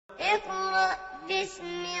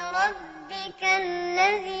باسم ربك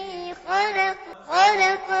الذي خلق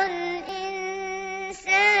خلق الإنسان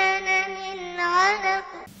من علق.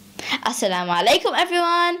 Assalamu alaikum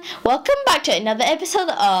everyone. Welcome back to another episode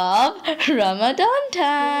of Ramadan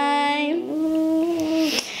time.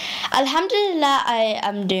 Alhamdulillah, I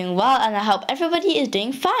am doing well and I hope everybody is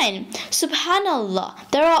doing fine.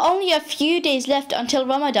 Subhanallah, there are only a few days left until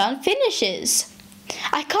Ramadan finishes.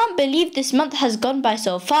 I can't believe this month has gone by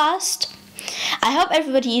so fast. I hope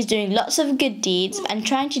everybody is doing lots of good deeds and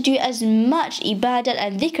trying to do as much ibadat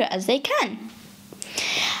and dhikr as they can.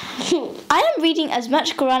 I am reading as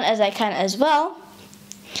much Quran as I can as well.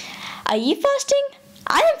 Are you fasting?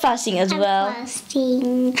 I am fasting as well. I'm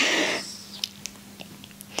fasting.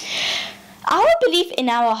 Our belief in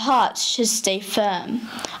our hearts should stay firm.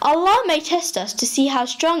 Allah may test us to see how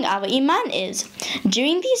strong our iman is.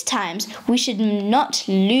 During these times, we should not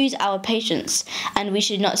lose our patience and we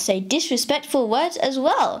should not say disrespectful words as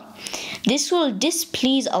well. This will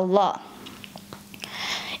displease Allah.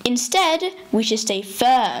 Instead, we should stay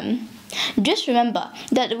firm. Just remember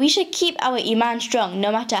that we should keep our iman strong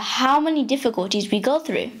no matter how many difficulties we go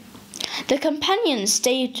through. The companions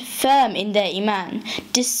stayed firm in their iman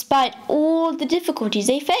despite all the difficulties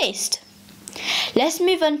they faced. Let's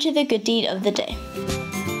move on to the good deed of the day.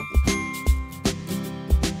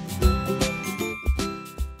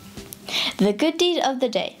 The good deed of the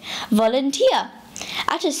day. Volunteer.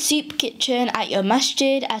 At a soup kitchen, at your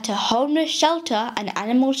masjid, at a homeless shelter, an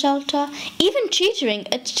animal shelter, even tutoring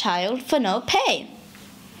a child for no pay.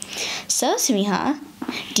 So, Saminah,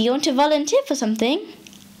 do you want to volunteer for something?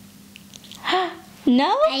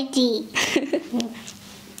 No? I do.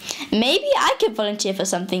 Maybe I could volunteer for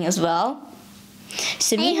something as well. I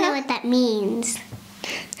Saminah, know what that means.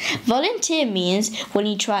 volunteer means when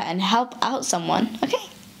you try and help out someone. Okay?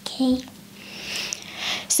 Okay.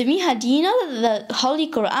 Saminah, do you know that the Holy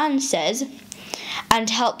Quran says, and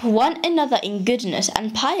help one another in goodness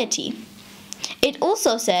and piety? It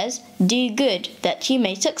also says, do good that you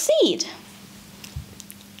may succeed.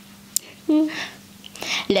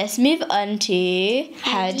 Let's move on to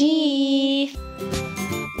Hadith.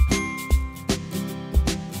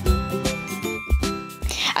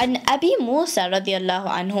 عن أبي موسى رضي الله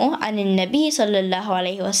عنه عن النبي صلى الله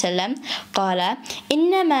عليه وسلم قال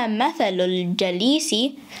إنما مثل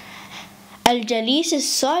الجليس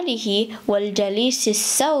الصالح والجليس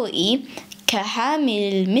السوء كحامل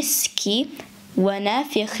المسك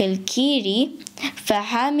ونافخ الكير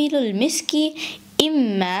فحامل المسك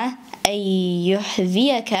إما أن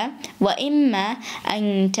يحذيك وإما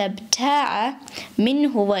أن تبتاع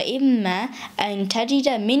منه وإما أن تجد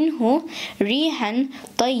منه ريحا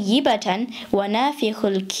طيبة ونافخ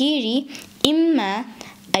الكير إما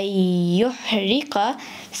أن يحرق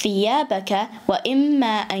ثيابك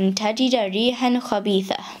وإما أن تجد ريحا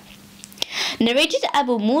خبيثة. Narrated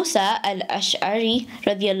Abu Musa al-Ash'ari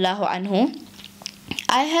radiyallahu anhu,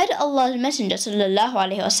 I heard Allah's Messenger sallallahu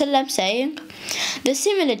alaihi wasallam saying, the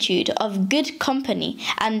similitude of good company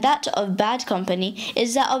and that of bad company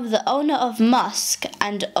is that of the owner of musk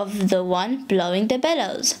and of the one blowing the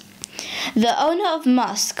bellows. The owner of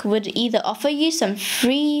musk would either offer you some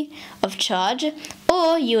free of charge,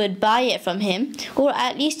 or you would buy it from him, or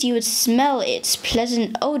at least you would smell its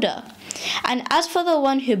pleasant odor. And as for the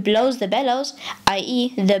one who blows the bellows,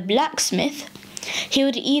 i.e. the blacksmith, he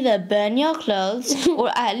would either burn your clothes or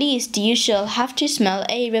at least you shall have to smell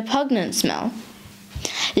a repugnant smell.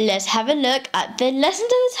 Let's have a look at the lesson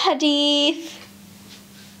to this hadith.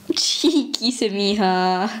 Cheeky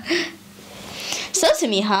Saminah. So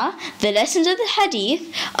Saminah, the lessons of the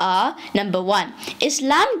hadith are: number 1,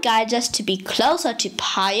 Islam guides us to be closer to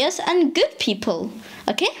pious and good people.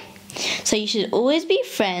 Okay? So you should always be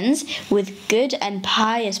friends with good and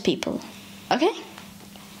pious people. Okay?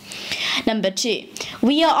 Number 2,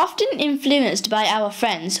 we are often influenced by our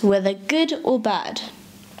friends, whether good or bad.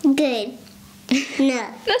 Good. No.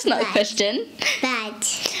 That's not bad. a question. Bad.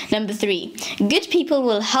 Number 3, good people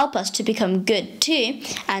will help us to become good too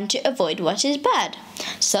and to avoid what is bad.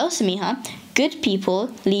 So, Saminah, good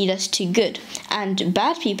people lead us to good and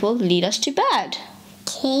bad people lead us to bad.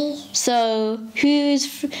 Okay. So, who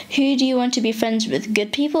do you want to be friends with,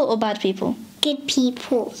 good people or bad people? Good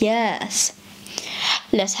people. Yes.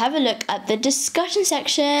 Let's have a look at the discussion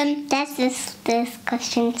section. That's this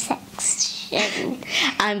discussion section.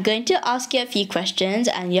 I'm going to ask you a few questions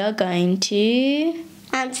and you're going to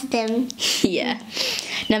Answer them. yeah.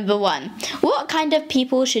 Number 1, what kind of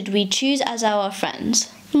people should we choose as our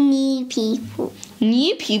friends? New people.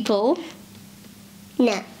 New people?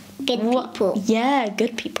 No. Good people. Yeah,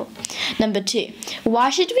 good people. Number 2, why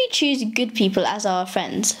should we choose good people as our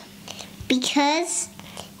friends? Because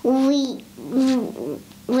we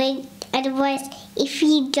otherwise, if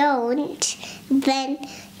you don't, then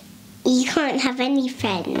you can't have any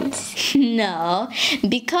friends. No,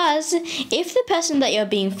 because if the person that you're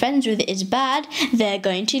being friends with is bad, they're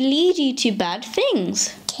going to lead you to bad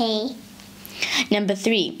things. Okay. Number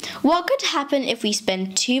 3, what could happen if we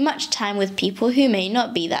spend too much time with people who may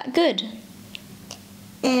not be that good?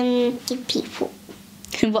 Good people.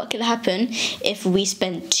 What could happen if we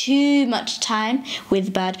spend too much time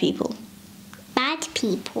with bad people? Bad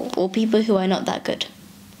people. Or people who are not that good?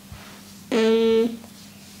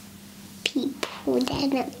 People that are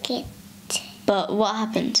not good. But what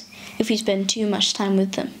happens if we spend too much time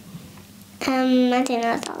with them? I don't know what the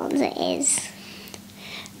answer is.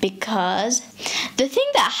 Because the thing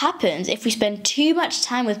that happens if we spend too much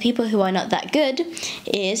time with people who are not that good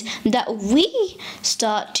is that we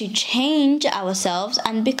start to change ourselves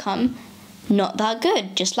and become not that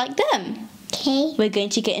good, just like them. Okay. We're going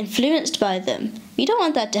to get influenced by them. We don't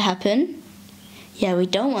want that to happen. Yeah, we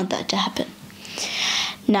don't want that to happen.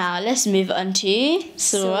 Now let's move on to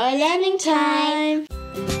Surah Learning Time.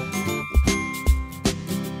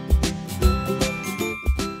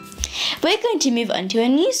 We're going to move on to a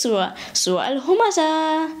new surah, Surah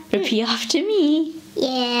Al-Humazah. Repeat after me.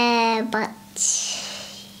 Yeah, but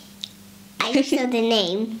I just know the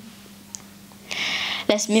name.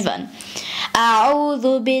 Let's move on.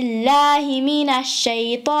 أعوذ بالله من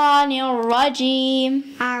الشيطان الرجيم.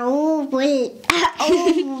 أعوذ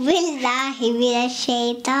بالله من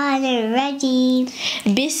الشيطان الرجيم.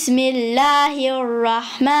 بسم الله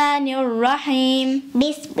الرحمن الرحيم.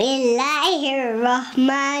 بسم الله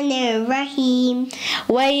الرحمن الرحيم.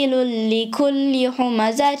 ويل لكل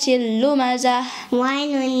همزة لمزة.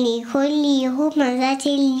 ويل لكل همزة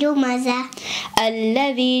لمزة.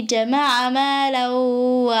 الذي جمع مالا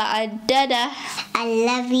وعدده.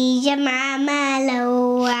 الذي جمع مالا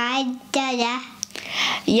وعدده.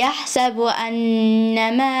 يحسب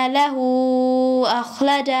أن ماله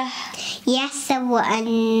أخلده. يحسب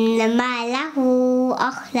أن ماله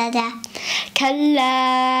أخلده.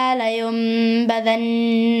 كلا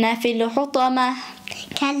لينبذن في الحطمة.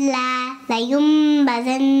 كلا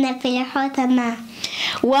لينبذن في الحطمة.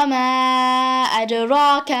 وما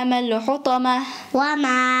أدراك ما الحطمة.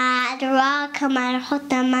 وما أدراك ما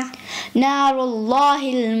الحطمة. نار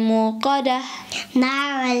الله الموقدة.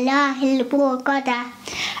 نار الله الموقدة.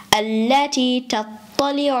 التي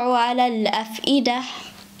تطلع على الأفئدة.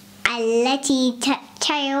 التي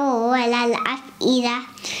تطلع على الأفئدة.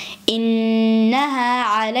 إنها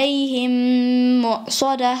عليهم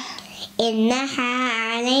مؤصدة. إنها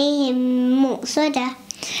عليهم مؤصدة.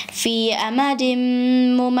 في أمد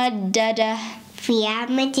ممددة. في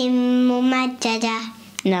أمد ممددة.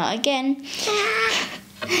 Now again.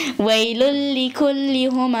 ويل لكل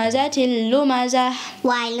همزة لمزة.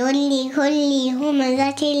 ويل لكل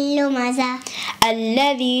همزة لمزة.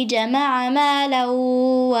 الذي جمع مالا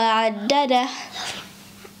وعدده.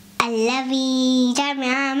 الذي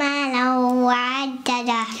جمع مالا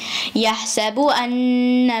وعدده. يحسب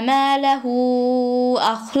أن ماله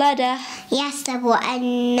أخلده. يحسب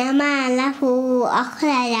أن ماله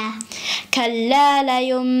أخلده. كلا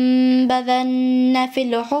لينبذن في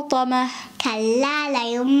الحطمة. كلا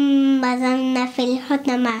لينبذن في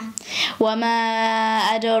الحطمة. وما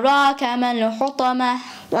أدراك ما الحطمة.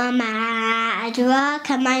 وما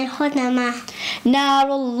أدراك ما الحطمة.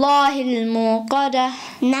 نار الله الموقدة.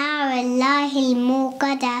 نار الله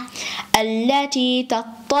الموقدة. التي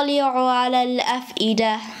تطلع على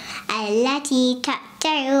الأفئدة. التي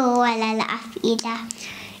تطلع على الأفئدة.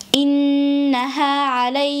 إنها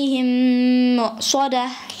عليهم مؤصدة.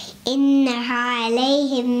 إنها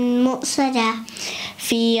عليهم مؤصدة.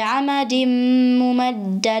 في عمد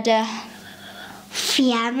ممددة.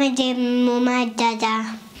 في عمد ممددة.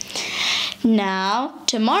 Now,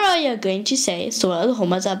 tomorrow you're going to say Surah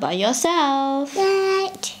Al-Humazah by yourself.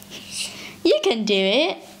 Right. You can do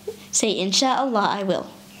it. Say, Inshallah, I will.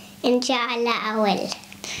 Inshallah, I will.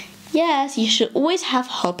 Yes, you should always have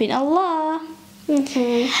hope in Allah.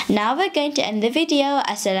 Now we're going to end the video.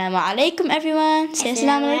 Assalamu alaikum, everyone. Say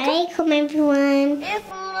assalamu alaikum. Assalamu alaikum, everyone.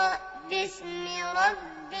 اقرأ باسم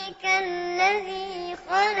ربك الذي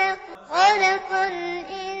خلق خلق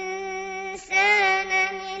الإنسان